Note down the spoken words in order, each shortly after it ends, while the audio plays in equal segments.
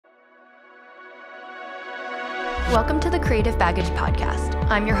Welcome to the Creative Baggage Podcast.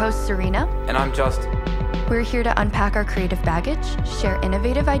 I'm your host, Serena. And I'm Justin. We're here to unpack our creative baggage, share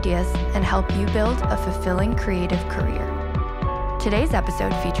innovative ideas, and help you build a fulfilling creative career. Today's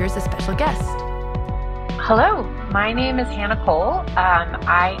episode features a special guest. Hello, my name is Hannah Cole.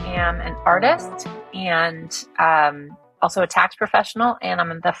 I am an artist and also a tax professional, and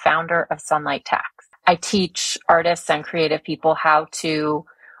I'm the founder of Sunlight Tax. I teach artists and creative people how to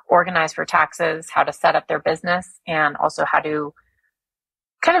organize for taxes, how to set up their business, and also how to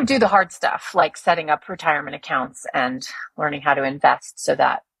kind of do the hard stuff like setting up retirement accounts and learning how to invest so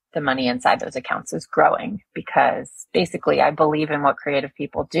that the money inside those accounts is growing. Because basically I believe in what creative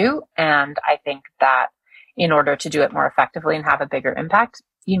people do. And I think that in order to do it more effectively and have a bigger impact,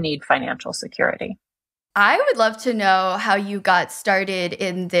 you need financial security. I would love to know how you got started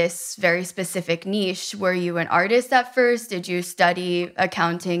in this very specific niche. Were you an artist at first? Did you study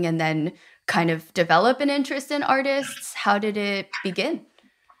accounting and then kind of develop an interest in artists? How did it begin?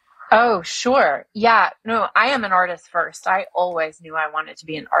 Oh, sure. Yeah, no, I am an artist first. I always knew I wanted to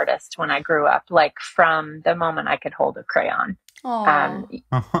be an artist when I grew up, like from the moment I could hold a crayon.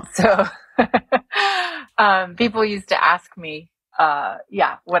 So people used to ask me,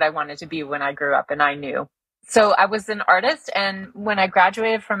 what I wanted to be when I grew up, and I knew. So I was an artist, and when I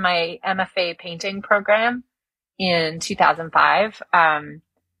graduated from my MFA painting program in 2005,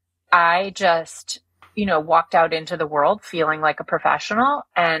 I just, walked out into the world feeling like a professional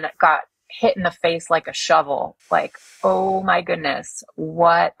and got hit in the face like a shovel. Like, oh my goodness,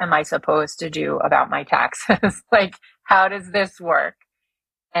 what am I supposed to do about my taxes? Like, how does this work?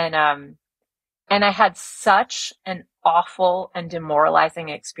 And I had such an awful and demoralizing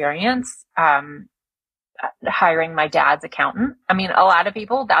experience hiring my dad's accountant. I mean, a lot of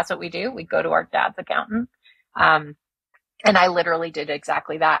people, that's what we do. We go to our dad's accountant. And I literally did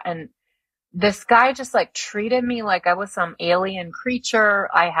exactly that. And this guy just like treated me like I was some alien creature.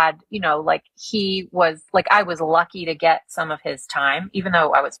 I had, he was like, I was lucky to get some of his time, even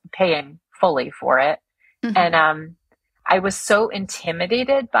though I was paying fully for it. Mm-hmm. And I was so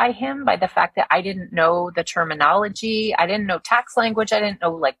intimidated by him, by the fact that I didn't know the terminology. I didn't know tax language. I didn't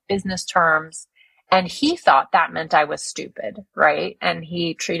know like business terms. And he thought that meant I was stupid, right? And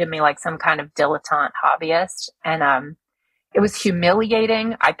he treated me like some kind of dilettante hobbyist. And it was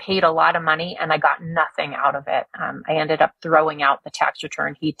humiliating. I paid a lot of money and I got nothing out of it. I ended up throwing out the tax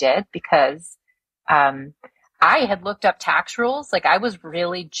return he did because I had looked up tax rules. Like I was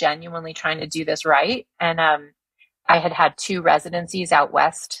really genuinely trying to do this right. And I had 2 residencies out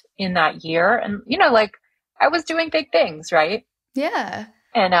west in that year. And, I was doing big things, right? Yeah.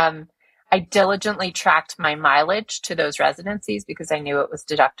 And I diligently tracked my mileage to those residencies because I knew it was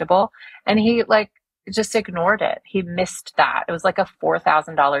deductible. And he just ignored it. He missed that. It was like a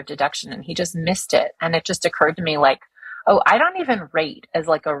 $4,000 deduction and he just missed it. And it just occurred to me like, oh, I don't even rate as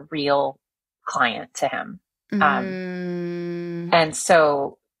like a real client to him. And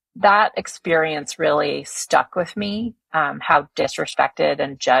so that experience really stuck with me, how disrespected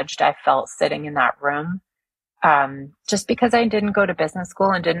and judged I felt sitting in that room. Just because I didn't go to business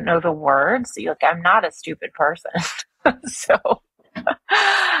school and didn't know the words. I'm not a stupid person. So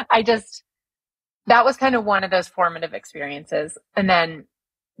that was kind of one of those formative experiences. And then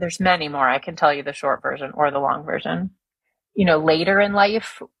there's many more. I can tell you the short version or the long version. Later in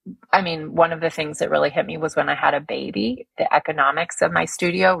life, one of the things that really hit me was when I had a baby. The economics of my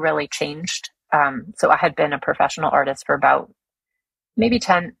studio really changed. So I had been a professional artist for about maybe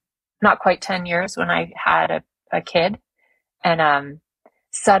 10, not quite 10 years when I had a kid. And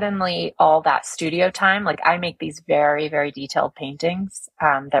suddenly all that studio time, like I make these very, very detailed paintings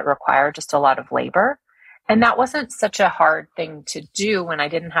that require just a lot of labor. And that wasn't such a hard thing to do when I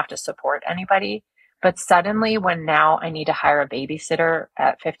didn't have to support anybody. But suddenly when now I need to hire a babysitter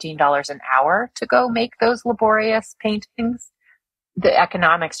at $15 an hour to go make those laborious paintings, the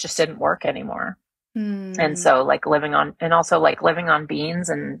economics just didn't work anymore. And so living on beans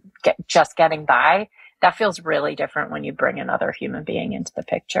and just getting by, that feels really different when you bring another human being into the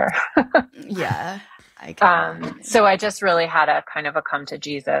picture. Yeah. So I just really had a kind of a come to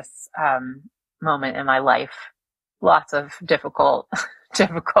Jesus moment in my life. Lots of difficult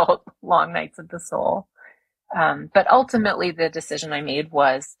long nights of the soul. But ultimately the decision I made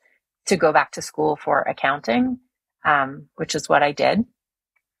was to go back to school for accounting, which is what I did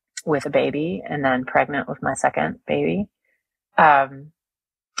with a baby and then pregnant with my second baby.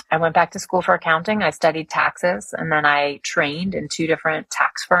 I went back to school for accounting. I studied taxes and then I trained in 2 different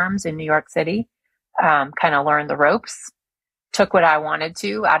tax firms in New York City, kind of learned the ropes, took what I wanted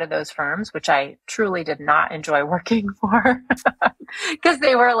to out of those firms, which I truly did not enjoy working for because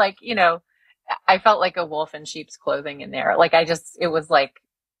they were I felt like a wolf in sheep's clothing in there. Like it was like,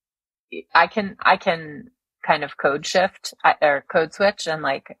 I can kind of code shift or code switch and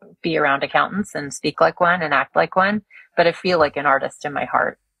like be around accountants and speak like one and act like one, but I feel like an artist in my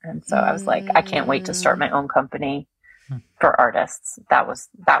heart. And so I was like, I can't wait to start my own company for artists. That was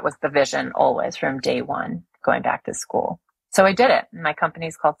the vision always from day one, going back to school. So I did it. My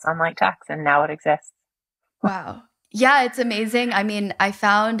company's called Sunlight Tax, and now it exists. Wow. Yeah, it's amazing. I mean, I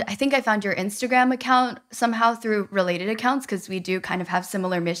think I found your Instagram account somehow through related accounts because we do kind of have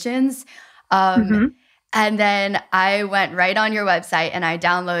similar missions. And then I went right on your website and I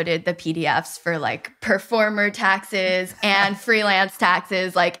downloaded the PDFs for like performer taxes and freelance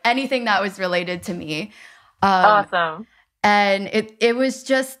taxes, like anything that was related to me. Awesome. And it was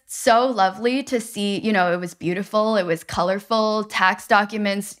just so lovely to see, you know, it was beautiful. It was colorful. Tax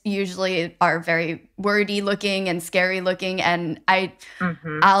documents usually are very wordy looking and scary looking. And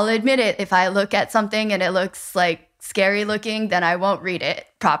I'll admit it, if I look at something and it looks like scary looking, then I won't read it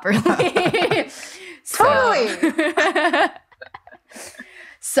properly. Totally.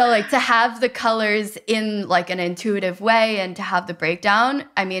 So like to have the colors in like an intuitive way and to have the breakdown,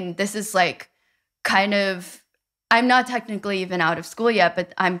 I mean, this is like kind of, I'm not technically even out of school yet,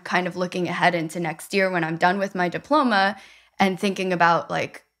 but I'm kind of looking ahead into next year when I'm done with my diploma and thinking about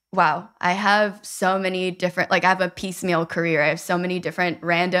like, wow, I have so many different, like I have a piecemeal career. I have so many different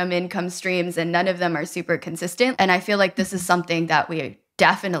random income streams and none of them are super consistent. And I feel like this is something that we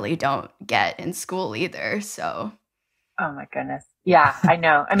definitely don't get in school either. So. Oh my goodness. Yeah, I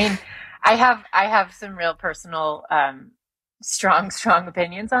know. I mean, I have some real personal, strong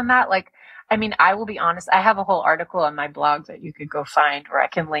opinions on that. Like, I mean, I will be honest. I have a whole article on my blog that you could go find, or I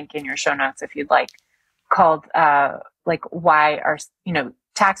can link in your show notes if you'd like, called, like why are, you know,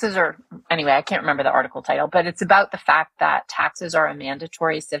 taxes are, anyway, I can't remember the article title, but it's about the fact that taxes are a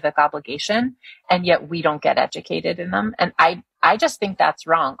mandatory civic obligation and yet we don't get educated in them. And I just think that's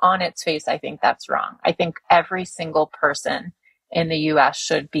wrong. On its face, I think that's wrong. I think every single person in the US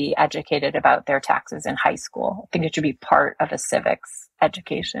should be educated about their taxes in high school. I think it should be part of a civics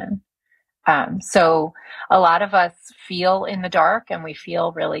education. So a lot of us feel in the dark and we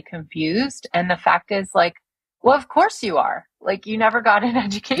feel really confused. And the fact is like, well, of course you are. Like you never got an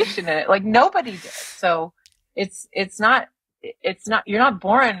education in it. Like nobody did. So it's not, you're not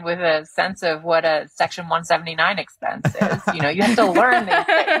born with a sense of what a Section 179 expense is. You know, you have to learn these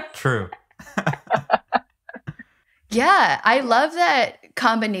things. True. Yeah, I love that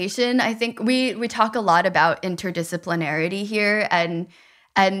combination. I think we talk a lot about interdisciplinarity here and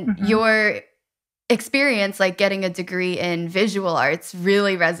your experience, like getting a degree in visual arts,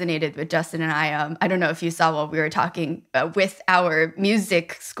 really resonated with Justin and I. I don't know if you saw while we were talking with our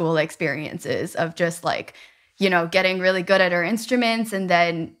music school experiences of just like, you know, getting really good at our instruments. And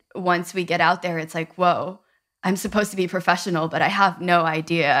then once we get out there, it's like, whoa, I'm supposed to be professional, but I have no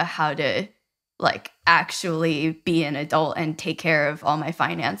idea how to like actually be an adult and take care of all my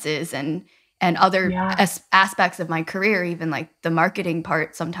finances and other aspects of my career, even like the marketing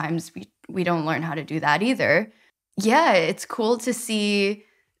part. Sometimes we don't learn how to do that either. Yeah, it's cool to see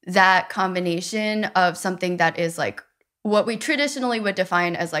that combination of something that is like what we traditionally would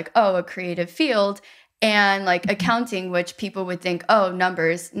define as like, oh, a creative field, and like accounting, which people would think, oh,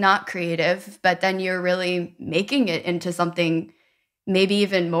 numbers, not creative, but then you're really making it into something maybe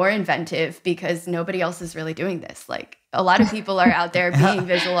even more inventive because nobody else is really doing this. Like a lot of people are out there being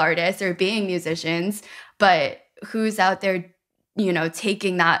visual artists or being musicians, but who's out there, you know,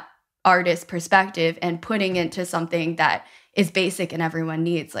 taking that artist perspective and putting into something that is basic and everyone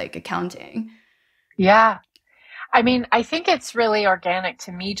needs, like accounting? Yeah. I mean, I think it's really organic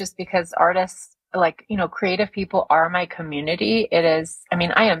to me just because artists, like, you know, creative people are my community. It is, I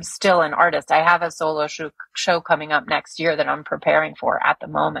mean, I am still an artist. I have a solo show coming up next year that I'm preparing for at the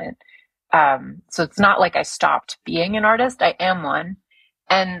moment. So it's not like I stopped being an artist. I am one.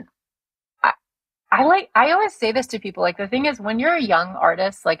 And I always say this to people, like the thing is when you're a young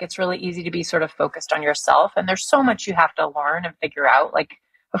artist, like it's really easy to be sort of focused on yourself and there's so much you have to learn and figure out. Like,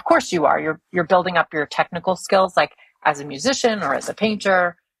 of course you are, you're building up your technical skills, like as a musician or as a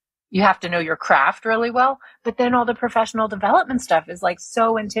painter. You have to know your craft really well, but then all the professional development stuff is like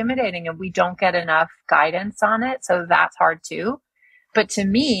so intimidating and we don't get enough guidance on it. So that's hard too. But to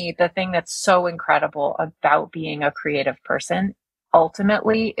me, the thing that's so incredible about being a creative person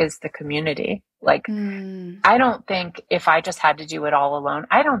ultimately is the community. Like, I don't think if I just had to do it all alone,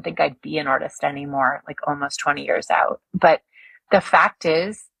 I don't think I'd be an artist anymore, like almost 20 years out. But the fact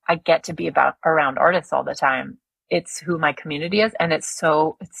is I get to be around artists all the time. It's who my community is. And it's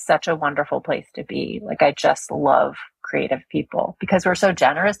such a wonderful place to be. Like, I just love creative people because we're so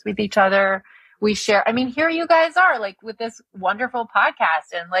generous with each other. we share. I mean, here you guys are like with this wonderful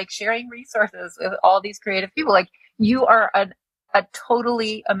podcast and like sharing resources with all these creative people. Like you are a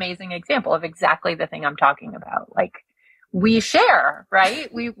totally amazing example of exactly the thing I'm talking about. Like we share,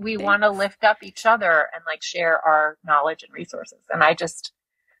 right? We want to lift up each other and like share our knowledge and resources. And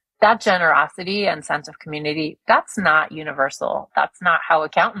that generosity and sense of community, that's not universal. That's not how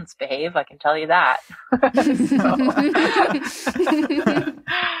accountants behave. I can tell you that.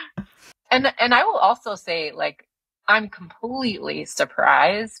 And I will also say, like, I'm completely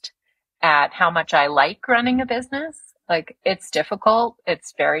surprised at how much I like running a business. Like, it's difficult.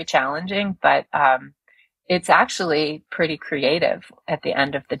 It's very challenging, but, it's actually pretty creative at the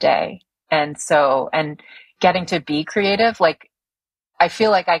end of the day. And getting to be creative, like, I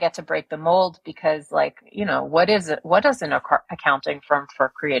feel like I get to break the mold because, like, what is it? What does an accounting firm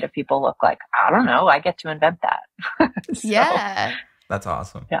for creative people look like? I don't know. I get to invent that. Yeah. That's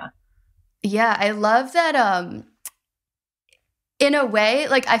awesome. Yeah. Yeah. I love that. In a way,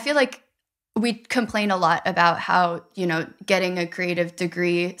 like, I feel like we complain a lot about how, getting a creative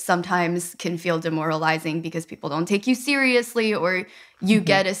degree sometimes can feel demoralizing because people don't take you seriously, or you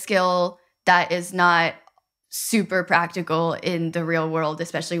get a skill that is not super practical in the real world,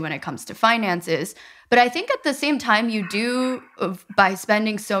 especially when it comes to finances. But I think at the same time, you do, by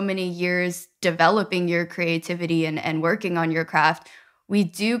spending so many years developing your creativity and working on your craft, we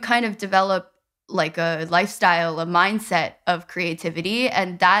do kind of develop like a lifestyle, a mindset of creativity.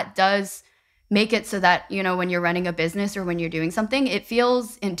 And that does make it so that, when you're running a business or when you're doing something, it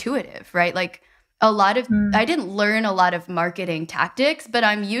feels intuitive, right? Like I didn't learn a lot of marketing tactics, but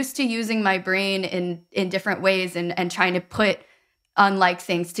I'm used to using my brain in different ways and trying to put unlike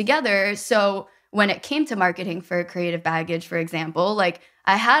things together. So when it came to marketing for Creative Baggage, for example, like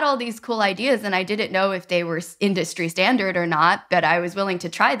I had all these cool ideas and I didn't know if they were industry standard or not, but I was willing to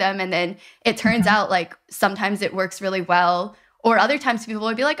try them. And then it turns out like sometimes it works really well, or other times people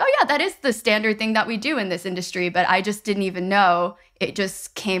would be like, oh yeah, that is the standard thing that we do in this industry, but I just didn't even know. It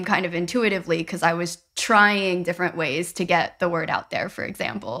just came kind of intuitively because I was trying different ways to get the word out there, for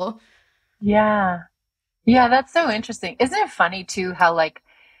example. Yeah. Yeah, that's so interesting. Isn't it funny too how like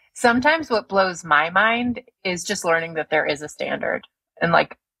sometimes what blows my mind is just learning that there is a standard. And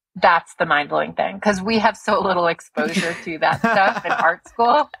like that's the mind-blowing thing because we have so little exposure to that stuff in art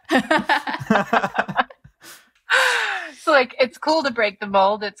school. So like it's cool to break the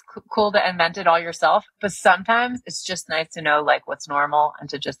mold. It's cool to invent it all yourself. But sometimes it's just nice to know like what's normal and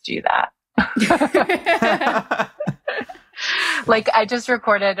to just do that. Like I just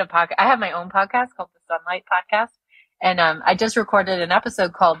recorded a podcast. I have my own podcast called the Sunlight Podcast. And I just recorded an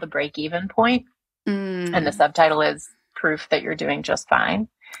episode called The Break-Even Point. And the subtitle is Proof That You're Doing Just Fine.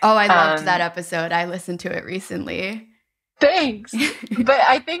 Oh, I loved that episode. I listened to it recently. Thanks. But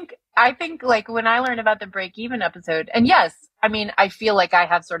I think like when I learned about the break-even episode, and yes, I mean, I feel like I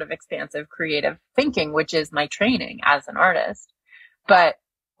have sort of expansive creative thinking, which is my training as an artist. But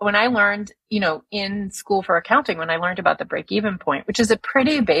when I learned, in school for accounting, when I learned about the break-even point, which is a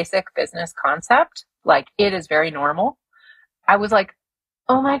pretty basic business concept, like it is very normal. I was like,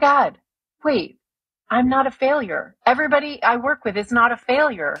 oh my God, wait, I'm not a failure. Everybody I work with is not a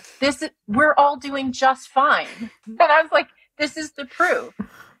failure. We're all doing just fine. And I was like, this is the proof.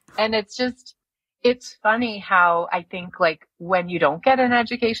 And it's funny how I think like when you don't get an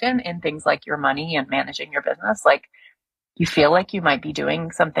education in things like your money and managing your business, like you feel like you might be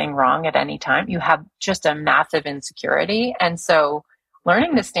doing something wrong at any time. You have just a massive insecurity. And so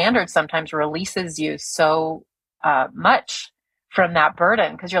learning the standards sometimes releases you so much from that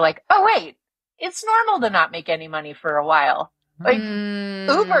burden because you're like, oh, wait, it's normal to not make any money for a while. Like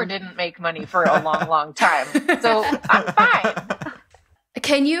Uber didn't make money for a long, long time. So I'm fine.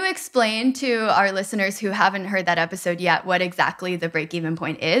 Can you explain to our listeners who haven't heard that episode yet what exactly the break-even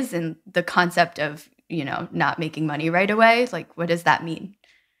point is and the concept of, not making money right away? Like, what does that mean?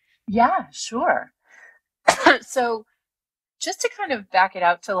 Yeah, sure. So just to kind of back it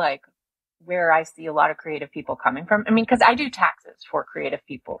out to like where I see a lot of creative people coming from. I mean, because I do taxes for creative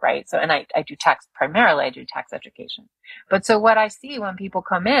people, right? So, and I do tax primarily, I do tax education. But so what I see when people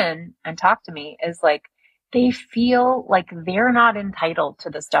come in and talk to me is like, they feel like they're not entitled to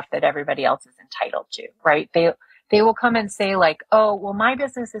the stuff that everybody else is entitled to, right? They will come and say like, oh, well, my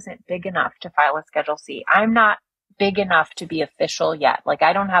business isn't big enough to file a Schedule C. I'm not big enough to be official yet. Like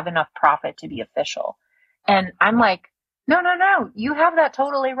I don't have enough profit to be official. And I'm like, no, you have that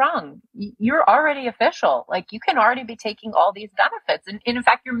totally wrong. You're already official. Like you can already be taking all these benefits. And in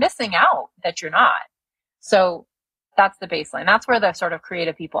fact, you're missing out that you're not. So that's the baseline. That's where the sort of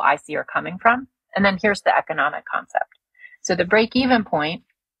creative people I see are coming from. And then here's the economic concept. So the break-even point,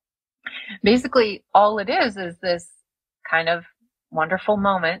 Basically, all it is this kind of wonderful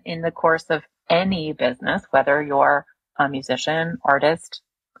moment in the course of any business, whether you're a musician, artist,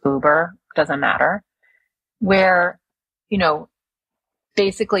 Uber, doesn't matter, where, you know,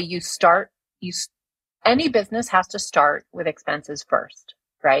 basically any business has to start with expenses first,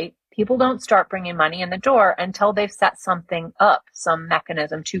 right? People don't start bringing money in the door until they've set something up, some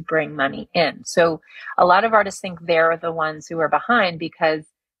mechanism to bring money in. So a lot of artists think they're the ones who are behind because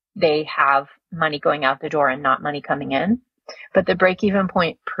they have money going out the door and not money coming in. But the break even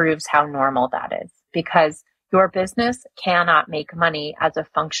point proves how normal that is, because your business cannot make money as a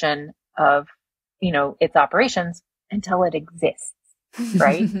function of, its operations until it exists,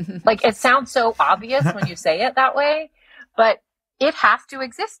 right? Like, it sounds so obvious when you say it that way, but it has to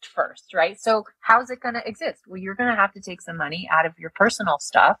exist first, right? So how's it going to exist? Well, you're going to have to take some money out of your personal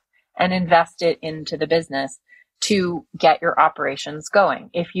stuff and invest it into the business to get your operations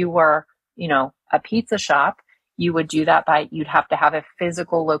going. If you were, a pizza shop, you would do that you'd have to have a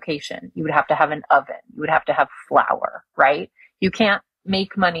physical location. You would have to have an oven. You would have to have flour, right? You can't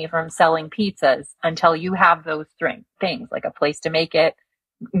make money from selling pizzas until you have those things, like a place to make it,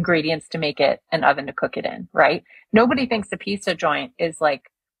 ingredients to make it, an oven to cook it in, right? Nobody thinks the pizza joint is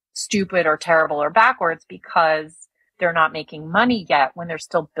like stupid or terrible or backwards because they're not making money yet when they're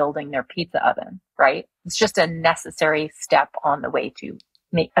still building their pizza oven, right? It's just a necessary step on the way to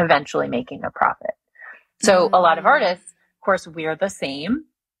eventually making a profit. So a lot of artists, of course, we're the same,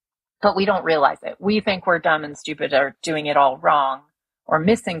 but we don't realize it. We think we're dumb and stupid or doing it all wrong or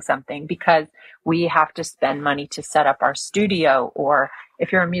missing something because we have to spend money to set up our studio. Or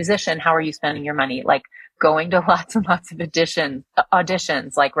if you're a musician, how are you spending your money? Like going to lots and lots of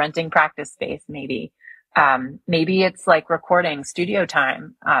auditions, like renting practice space, maybe. Maybe it's like recording studio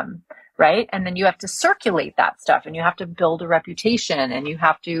time, right? And then you have to circulate that stuff and you have to build a reputation and you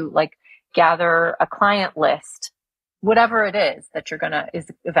have to like gather a client list, whatever it is that is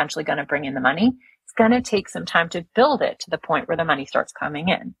eventually going to bring in the money. It's going to take some time to build it to the point where the money starts coming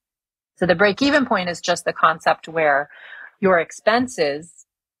in. So the break-even point is just the concept where your expenses,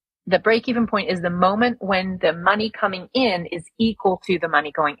 the break-even point is the moment when the money coming in is equal to the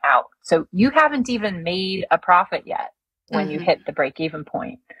money going out. So you haven't even made a profit yet when you hit the break-even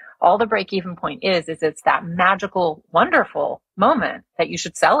point. All the break-even point is it's that magical, wonderful moment that you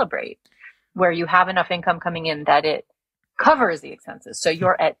should celebrate, where you have enough income coming in that it covers the expenses. So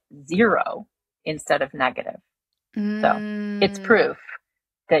you're at zero instead of negative. So it's proof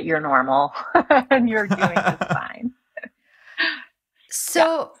that you're normal and you're doing just fine.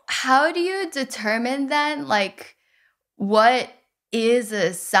 So how do you determine then, like, what is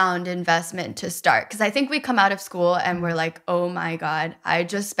a sound investment to start? Because I think we come out of school and we're like, oh my God, I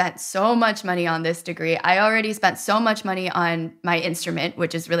just spent so much money on this degree. I already spent so much money on my instrument,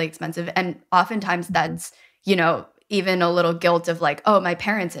 which is really expensive. And oftentimes that's, even a little guilt of like, oh, my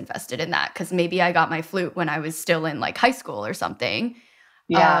parents invested in that because maybe I got my flute when I was still in like high school or something.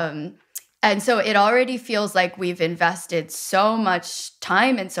 Yeah. And so it already feels like we've invested so much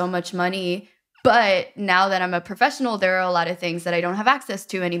time and so much money. But now that I'm a professional, there are a lot of things that I don't have access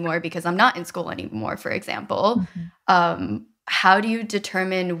to anymore because I'm not in school anymore, for example. How do you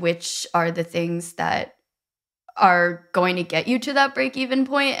determine which are the things that are going to get you to that break-even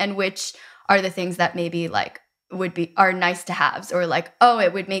point and which are the things that maybe like are nice to haves, or like, oh,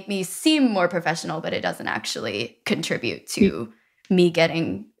 it would make me seem more professional, but it doesn't actually contribute to me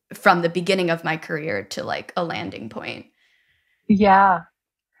getting from the beginning of my career to like a landing point? Yeah.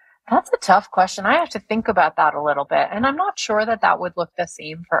 That's a tough question. I have to think about that a little bit. And I'm not sure that would look the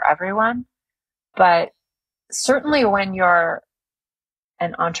same for everyone. But certainly when you're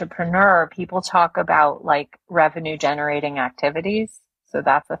an entrepreneur, people talk about like revenue generating activities. So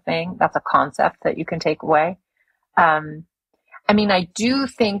that's a thing. That's a concept that you can take away. I do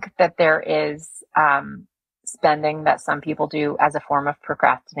think that there is spending that some people do as a form of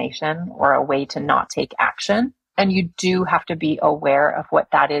procrastination or a way to not take action. And you do have to be aware of what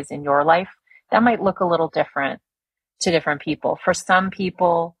that is in your life. That might look a little different to different people. For some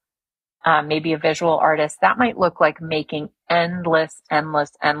people, maybe a visual artist, that might look like making endless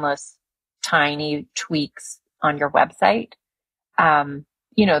tiny tweaks on your website.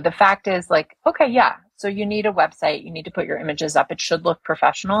 The fact is like, okay, yeah. So you need a website, you need to put your images up. It should look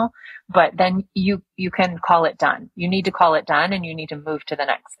professional, but then you can call it done. You need to call it done and you need to move to the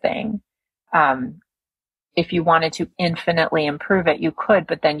next thing. If you wanted to infinitely improve it, you could,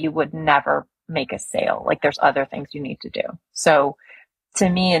 but then you would never make a sale. Like there's other things you need to do. So to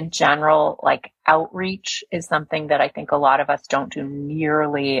me in general, like outreach is something that I think a lot of us don't do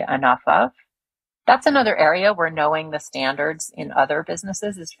nearly enough of. that's another area where knowing the standards in other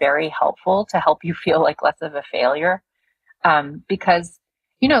businesses is very helpful to help you feel like less of a failure. Because,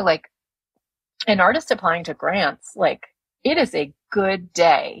 like an artist applying to grants, like it is a good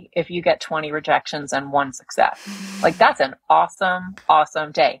day if you get 20 rejections and one success. Like that's an awesome,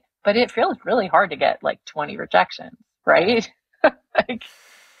 awesome day. But it feels really hard to get like 20 rejections, right? Like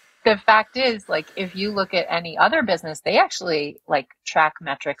the fact is, like, if you look at any other business, they actually like track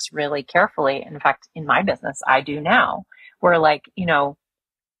metrics really carefully. In fact, in my business, I do now, where like,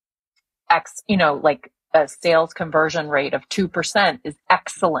 like a sales conversion rate of 2% is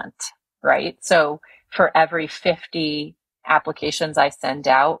excellent, right? So for every 50 applications I send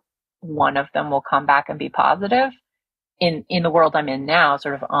out, one of them will come back and be positive. In the world I'm in now,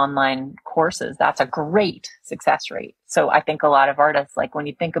 sort of online courses, that's a great success rate. So I think a lot of artists, like when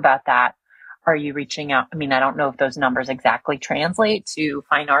you think about that, are you reaching out? I mean, I don't know if those numbers exactly translate to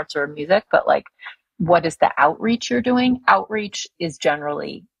fine arts or music, but like, what is the outreach you're doing? Outreach is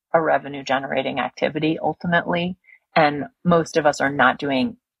generally a revenue generating activity ultimately. And most of us are not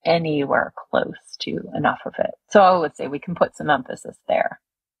doing anywhere close to enough of it. So I would say we can put some emphasis there.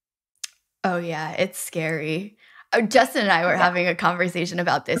 Oh yeah, it's scary. Justin and I were having a conversation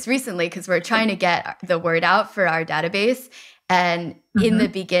about this recently because we're trying to get the word out for our database. And in the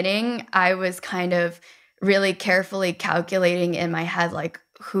beginning, I was kind of really carefully calculating in my head, like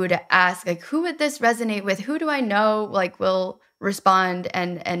who to ask, like who would this resonate with? Who do I know like will respond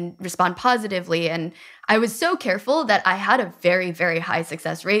and respond positively? And I was so careful that I had a very, very high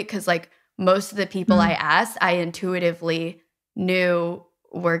success rate because like most of the people I asked, I intuitively knew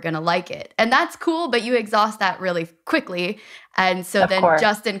we're going to like it. And that's cool, but you exhaust that really quickly. And so then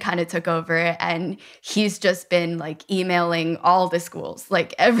Justin kind of took over and he's just been like emailing all the schools,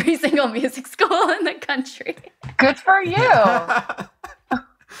 like every single music school in the country. Good for you.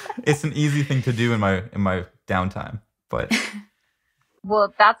 It's an easy thing to do in my downtime, but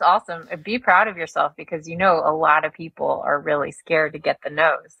well, that's awesome. Be proud of yourself because a lot of people are really scared to get the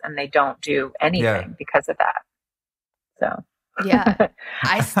no's and they don't do anything because of that. So yeah,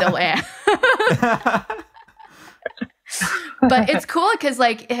 I still am. But it's cool because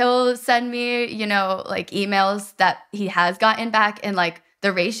like he'll send me, like emails that he has gotten back, and like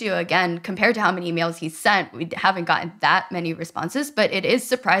the ratio again compared to how many emails he's sent, we haven't gotten that many responses. But it is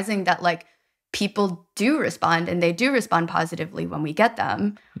surprising that like people do respond, and they do respond positively when we get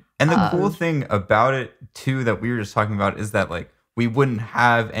them. And the cool thing about it too that we were just talking about is that like we wouldn't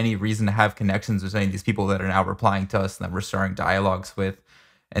have any reason to have connections with any of these people that are now replying to us and that we're starting dialogues with.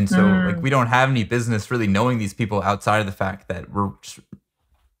 And so like we don't have any business really knowing these people outside of the fact that we're just,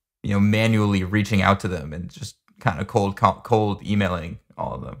 manually reaching out to them and just kind of cold emailing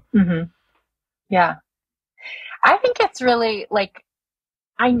all of them. Yeah. I think it's really like,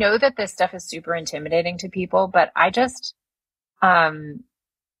 I know that this stuff is super intimidating to people, but I just,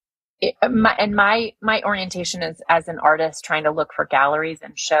 my orientation is as an artist trying to look for galleries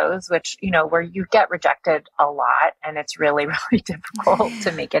and shows, which, where you get rejected a lot and it's really, really difficult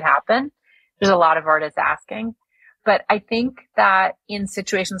to make it happen. There's a lot of artists asking, but I think that in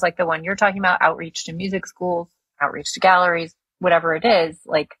situations like the one you're talking about, outreach to music schools, outreach to galleries, whatever it is,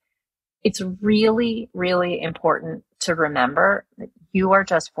 like it's really, really important to remember that you are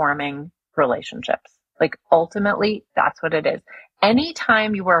just forming relationships. Like ultimately, that's what it is.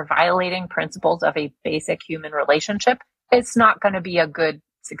 Anytime you are violating principles of a basic human relationship, it's not going to be a good,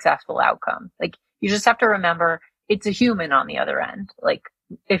 successful outcome. Like you just have to remember it's a human on the other end. Like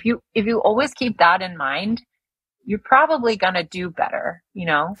if you always keep that in mind, you're probably going to do better,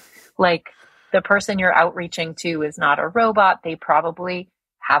 like the person you're outreaching to is not a robot. They probably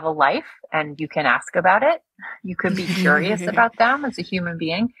have a life and you can ask about it. You could be curious about them as a human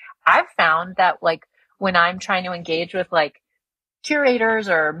being. I've found that like when I'm trying to engage with like curators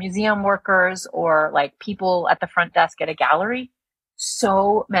or museum workers or like people at the front desk at a gallery,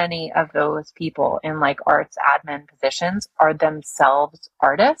 so many of those people in like arts admin positions are themselves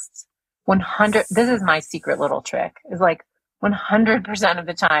artists. 100, this is my secret little trick, is like 100% of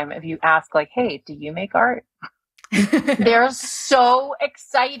the time, if you ask like, hey, do you make art? They're so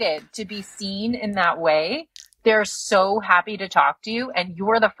excited to be seen in that way. They're so happy to talk to you. And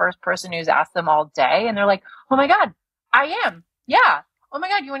you're the first person who's asked them all day. And they're like, oh my God, I am. Yeah. Oh my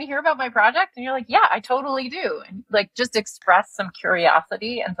God, you want to hear about my project? And you're like, yeah, I totally do. And like, just express some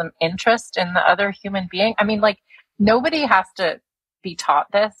curiosity and some interest in the other human being. I mean, like nobody has to be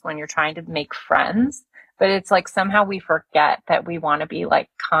taught this when you're trying to make friends, but it's like somehow we forget that we want to be like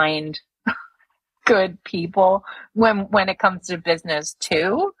kind, good people when it comes to business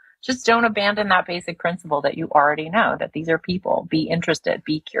too. Just don't abandon that basic principle that you already know, that these are people. Be interested,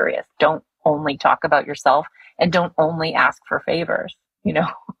 be curious. Don't only talk about yourself and don't only ask for favors, you know?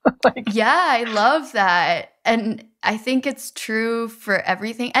 Like, yeah, I love that. And I think it's true for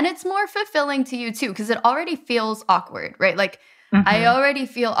everything. And it's more fulfilling to you too, because it already feels awkward, right? Like I already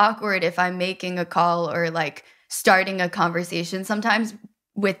feel awkward if I'm making a call or like starting a conversation sometimes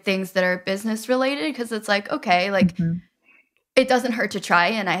with things that are business related, because it's like, okay, like it doesn't hurt to try,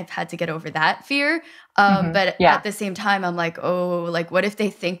 and I've had to get over that fear. But at the same time, I'm like, oh, like what if they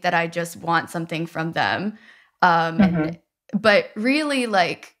think that I just want something from them? But really,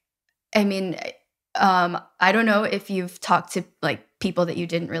 like, I mean, I don't know if you've talked to like people that you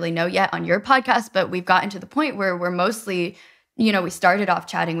didn't really know yet on your podcast, but we've gotten to the point where we're mostly, you know, we started off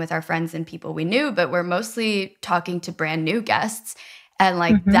chatting with our friends and people we knew, but we're mostly talking to brand new guests. And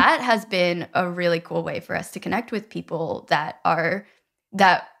like that has been a really cool way for us to connect with people that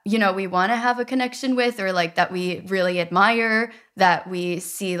you know, we want to have a connection with, or like that we really admire, that we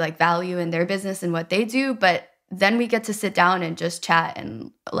see like value in their business and what they do. But then we get to sit down and just chat and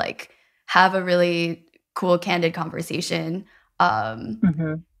like have a really cool, candid conversation. And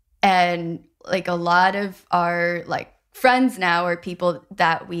like a lot of our like friends now are people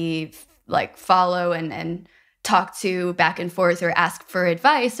that we like follow and talk to back and forth or ask for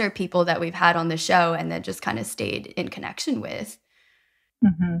advice, or people that we've had on the show and then just kind of stayed in connection with.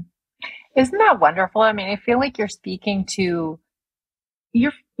 Isn't that wonderful? I mean, I feel like you're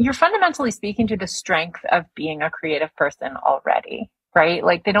fundamentally speaking to the strength of being a creative person already, right?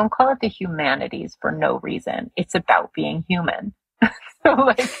 Like they don't call it the humanities for no reason. It's about being human. So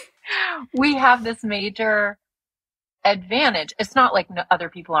like we have this major advantage. It's not like other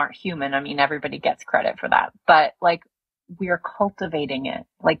people aren't human. I mean, everybody gets credit for that, but like we are cultivating it.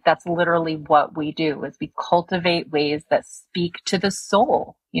 Like that's literally what we do, is we cultivate ways that speak to the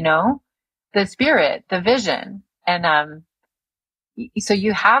soul, you know, the spirit, the vision. And, so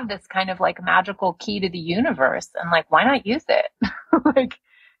you have this kind of like magical key to the universe, and like, why not use it? Like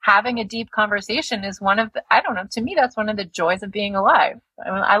having a deep conversation is one of the, I don't know, to me, that's one of the joys of being alive.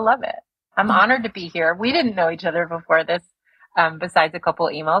 I mean, I love it. I'm honored to be here. We didn't know each other before this, besides a couple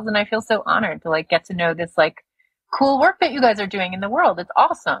of emails. And I feel so honored to like get to know this like cool work that you guys are doing in the world. It's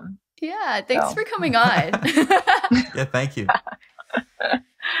awesome. Yeah. Thanks for coming on. Yeah. Thank you.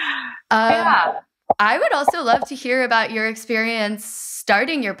 I would also love to hear about your experience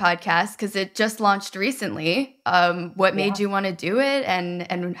starting your podcast, because it just launched recently. What made you want to do it,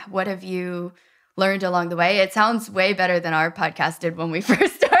 and what have you learned along the way? It sounds way better than our podcast did when we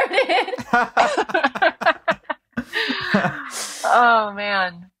first started. Oh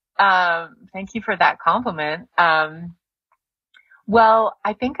man. Thank you for that compliment. Well,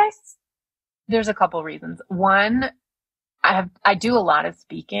 I think there's a couple reasons. One, I do a lot of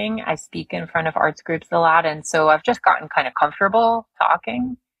speaking. I speak in front of arts groups a lot. And so I've just gotten kind of comfortable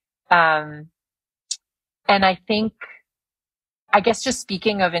talking. And I think, I guess just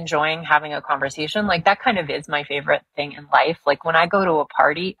speaking of enjoying having a conversation, like that kind of is my favorite thing in life. Like when I go to a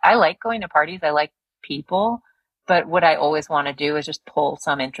party, I like going to parties. I like people, but what I always want to do is just pull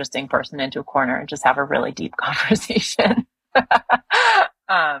some interesting person into a corner and just have a really deep conversation.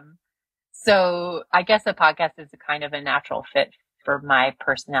 So I guess a podcast is a kind of a natural fit for my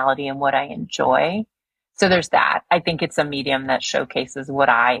personality and what I enjoy. So there's that. I think it's a medium that showcases what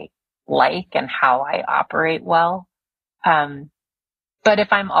I like and how I operate well. But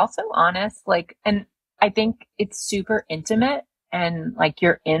if I'm also honest, like, and I think it's super intimate, and like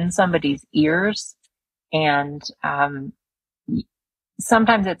you're in somebody's ears, and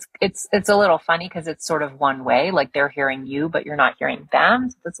sometimes it's a little funny because it's sort of one way, like they're hearing you, but you're not hearing them.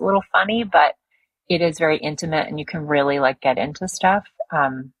 So it's a little funny, but it is very intimate, and you can really like get into stuff.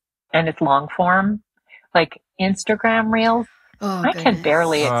 And it's long form, like Instagram reels. I can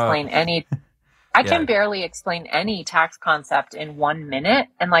barely explain any. I can barely explain any tax concept in 1 minute.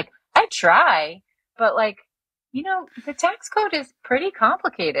 And like, I try, but like, you know, the tax code is pretty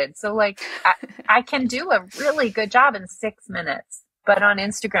complicated. So like, I can do a really good job in 6 minutes, but on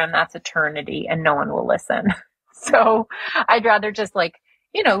Instagram, that's eternity and no one will listen. So I'd rather just like,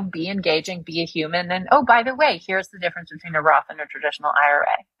 you know, be engaging, be a human. And oh, by the way, here's the difference between a Roth and a traditional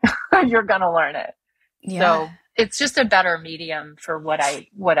IRA. You're going to learn it. Yeah. So it's just a better medium for what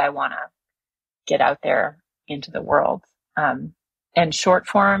I want to get out there into the world. And short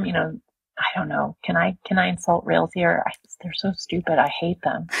form, you know, I don't know. Can I insult reels here? They're so stupid. I hate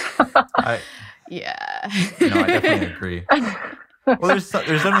them. Yeah. No, I definitely agree. Well, there's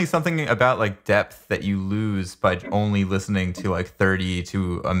definitely something about like depth that you lose by only listening to like 30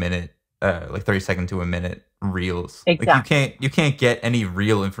 to a minute, like 30 second to a minute reels. Exactly. Like you can't get any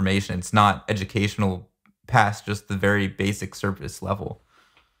real information. It's not educational past just the very basic surface level.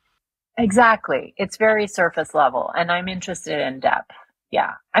 Exactly. It's very surface level, and I'm interested in depth.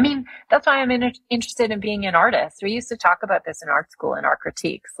 Yeah. I mean, that's why I'm interested in being an artist. We used to talk about this in art school in our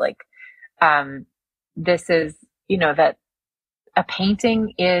critiques. Like, um, this is, that a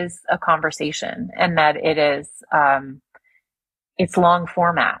painting is a conversation, and that it is, it's long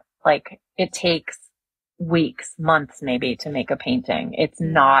format. Like, it takes weeks, months maybe to make a painting. It's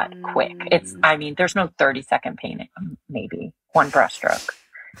not quick. I mean, there's no 30-second painting, maybe one brushstroke.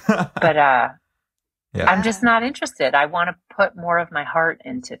 But Yeah. I'm just not interested. I want to put more of my heart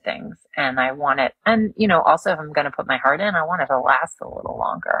into things, and I want it. And, also if I'm going to put my heart in, I want it to last a little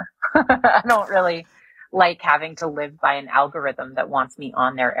longer. I don't really like having to live by an algorithm that wants me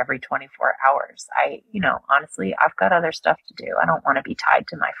on there every 24 hours. Honestly, I've got other stuff to do. I don't want to be tied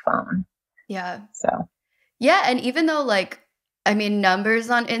to my phone. Yeah. So. Yeah. And even though numbers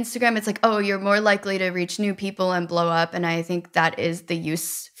on Instagram, it's like, oh, you're more likely to reach new people and blow up. And I think that is the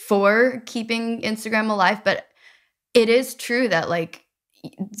use for keeping Instagram alive. But it is true that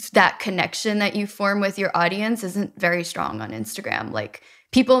that connection that you form with your audience isn't very strong on Instagram. Like,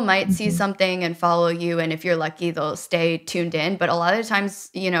 people might see something and follow you, and if you're lucky, they'll stay tuned in. But a lot of times,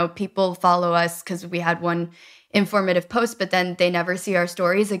 people follow us because we had one informative post, but then they never see our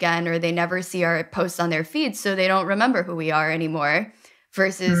stories again, or they never see our posts on their feeds, so they don't remember who we are anymore.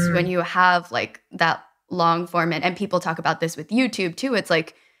 Versus when you have that long form, and people talk about this with YouTube too, it's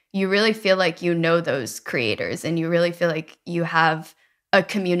like you really feel like those creators, and you really feel like you have a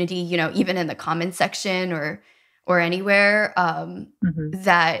community, even in the comment section or anywhere,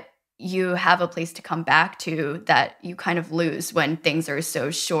 that you have a place to come back to, that you kind of lose when things are so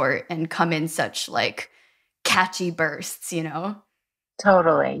short and come in such catchy bursts,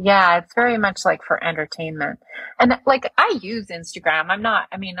 Totally. Yeah, it's very much for entertainment. And I use Instagram. I'm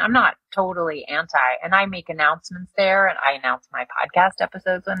not totally anti, and I make announcements there, and I announce my podcast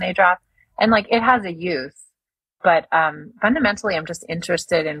episodes when they drop. And it has a use, but fundamentally I'm just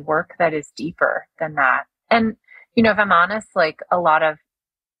interested in work that is deeper than that. And if I'm honest, a lot of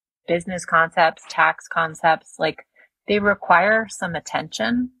business concepts, tax concepts, they require some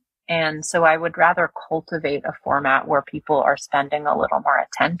attention. And so I would rather cultivate a format where people are spending a little more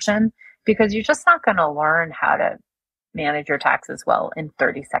attention, because you're just not going to learn how to manage your taxes well in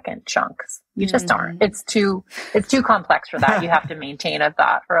 30-second chunks. You just aren't. It's too complex for that. You have to maintain a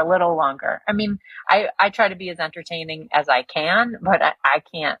thought for a little longer. I mean, I try to be as entertaining as I can, but I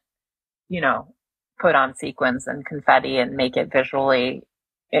can't, put on sequins and confetti and make it visually,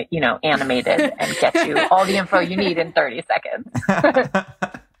 animated and get you all the info you need in 30 seconds.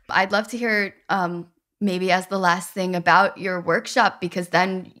 I'd love to hear maybe as the last thing about your workshop, because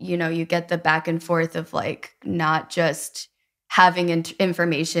then, you get the back and forth of not just having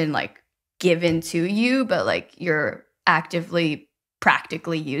information given to you, but you're actively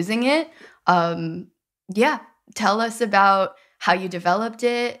practically using it. Yeah. Tell us about how you developed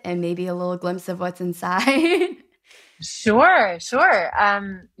it and maybe a little glimpse of what's inside. Sure.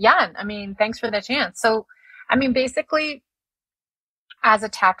 Yeah. Thanks for the chance. So, basically, as a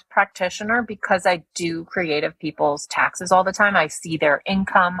tax practitioner, because I do creative people's taxes all the time, I see their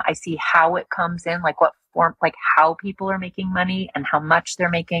income, I see how it comes in, what form, how people are making money and how much they're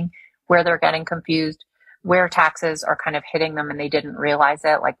making, where they're getting confused, where taxes are kind of hitting them and they didn't realize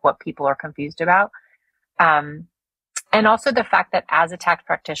it, what people are confused about. And also the fact that as a tax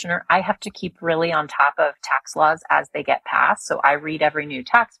practitioner, I have to keep really on top of tax laws as they get passed. So I read every new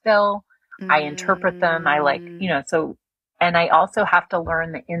tax bill, I interpret them, and I also have to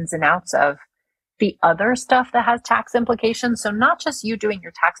learn the ins and outs of the other stuff that has tax implications. So not just you doing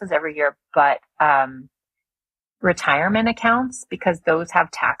your taxes every year, but retirement accounts, because those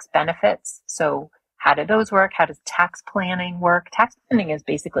have tax benefits. So how do those work? How does tax planning work? Tax planning is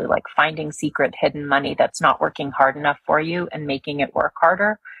basically finding secret hidden money that's not working hard enough for you and making it work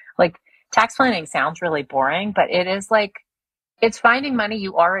harder. Tax planning sounds really boring, but it is it's finding money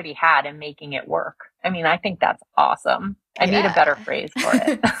you already had and making it work. I think that's awesome. I need a better phrase for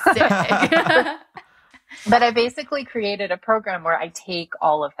it. But I basically created a program where I take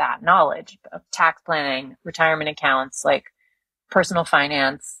all of that knowledge of tax planning, retirement accounts, personal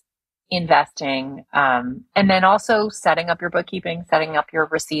finance, investing, and then also setting up your bookkeeping, setting up your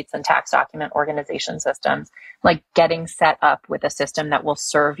receipts and tax document organization systems, getting set up with a system that will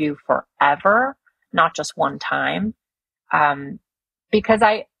serve you forever, not just one time. Because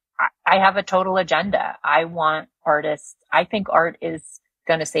I have a total agenda. I want artists. I think art is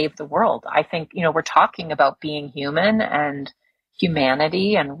going to save the world. I think, we're talking about being human and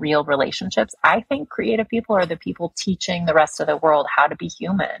humanity and real relationships. I think creative people are the people teaching the rest of the world how to be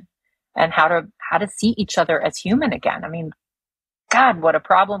human and how to see each other as human again. God, what a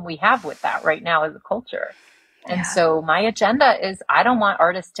problem we have with that right now as a culture. And so my agenda is I don't want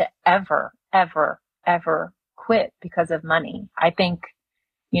artists to ever, ever, ever quit because of money. I think,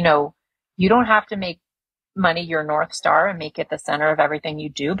 you know, you don't have to make money your North Star and make it the center of everything you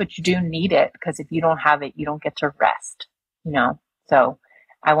do, but you do need it, because if you don't have it, you don't get to rest, you know? So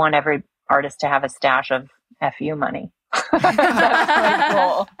I want every artist to have a stash of FU money. That's my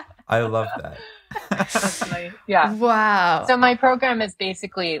goal. I love that. Yeah. Wow. So my program is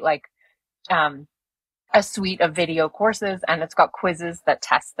basically like, a suite of video courses, and it's got quizzes that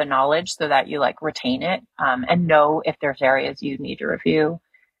test the knowledge so that you like retain it, and know if there's areas you need to review.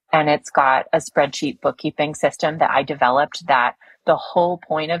 And it's got a spreadsheet bookkeeping system that I developed, that the whole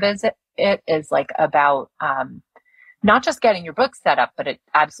point of it is like about, not just getting your book set up, but it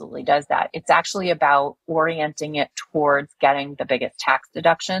absolutely does that. It's actually about orienting it towards getting the biggest tax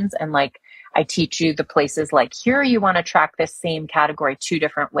deductions. And like, I teach you the places like, here you want to track this same category 2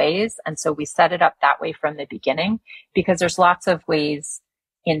 different ways. And so we set it up that way from the beginning, because there's lots of ways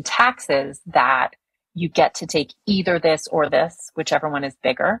in taxes that you get to take either this or this, whichever one is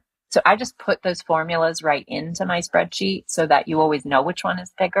bigger. So I just put those formulas right into my spreadsheet so that you always know which one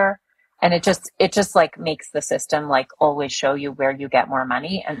is bigger. And it just like makes the system like always show you where you get more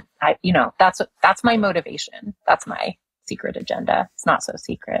money. And I, you know, that's my motivation. That's my secret agenda. It's not so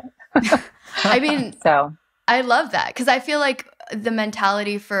secret. I mean, so I love that, because I feel like the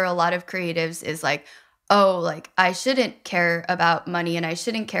mentality for a lot of creatives is like, oh, like I shouldn't care about money and I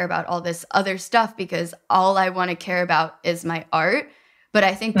shouldn't care about all this other stuff because all I want to care about is my art. But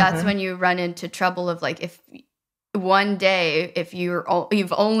I think that's when you run into trouble of like, if one day, if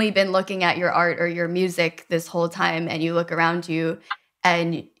you've only been looking at your art or your music this whole time, and you look around you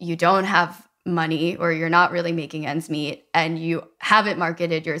and you don't have money, or you're not really making ends meet, and you haven't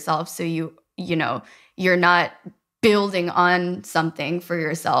marketed yourself, so you know you're not building on something for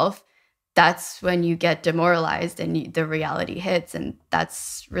yourself, that's when you get demoralized and the reality hits. And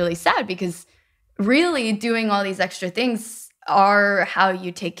that's really sad, because really doing all these extra things are how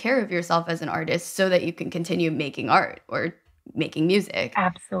you take care of yourself as an artist so that you can continue making art or making music.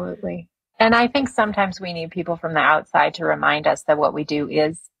 Absolutely. And I think sometimes we need people from the outside to remind us that what we do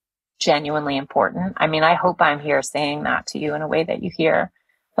is genuinely important. I mean, I hope I'm here saying that to you in a way that you hear.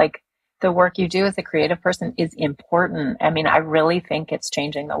 Like, the work you do as a creative person is important. I mean, I really think it's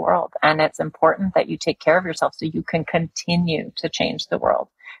changing the world, and it's important that you take care of yourself so you can continue to change the world.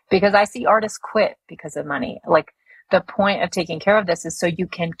 Because I see artists quit because of money. Like, the point of taking care of this is so you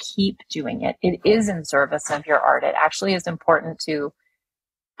can keep doing it. It is in service of your art. It actually is important to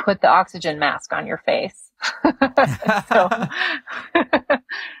put the oxygen mask on your face. So,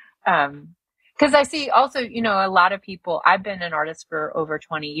 because I see also, you know, a lot of people, I've been an artist for over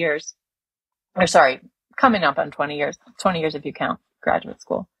 20 years, or sorry, coming up on 20 years if you count graduate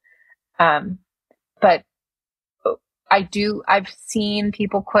school. But I've seen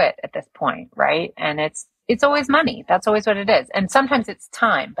people quit at this point, right? And it's always money. That's always what it is. And sometimes it's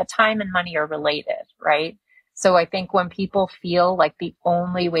time, but time and money are related, right? So I think when people feel like the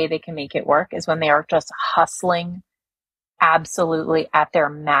only way they can make it work is when they are just hustling absolutely at their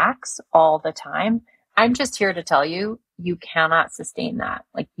max all the time, I'm just here to tell you, you cannot sustain that.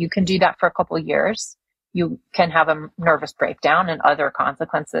 Like, you can do that for a couple of years. You can have a nervous breakdown and other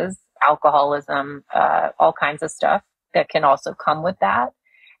consequences, alcoholism, all kinds of stuff that can also come with that.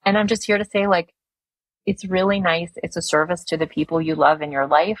 And I'm just here to say, like, it's really nice. It's a service to the people you love in your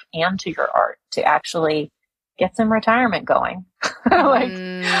life and to your art to actually get some retirement going.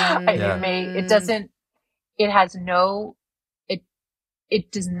 It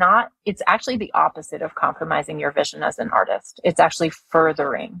does not, it's actually the opposite of compromising your vision as an artist. It's actually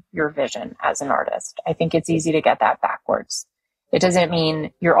furthering your vision as an artist. I think it's easy to get that backwards. It doesn't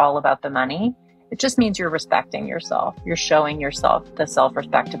mean you're all about the money. It just means you're respecting yourself. You're showing yourself the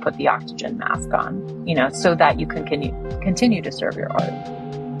self-respect to put the oxygen mask on, you know, so that you can continue to serve your art.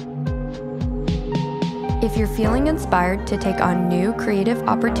 If you're feeling inspired to take on new creative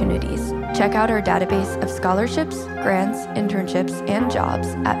opportunities, check out our database of scholarships, grants, internships, and jobs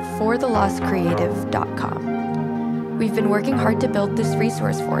at forthelostcreative.com. We've been working hard to build this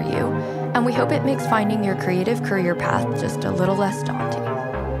resource for you, and we hope it makes finding your creative career path just a little less daunting.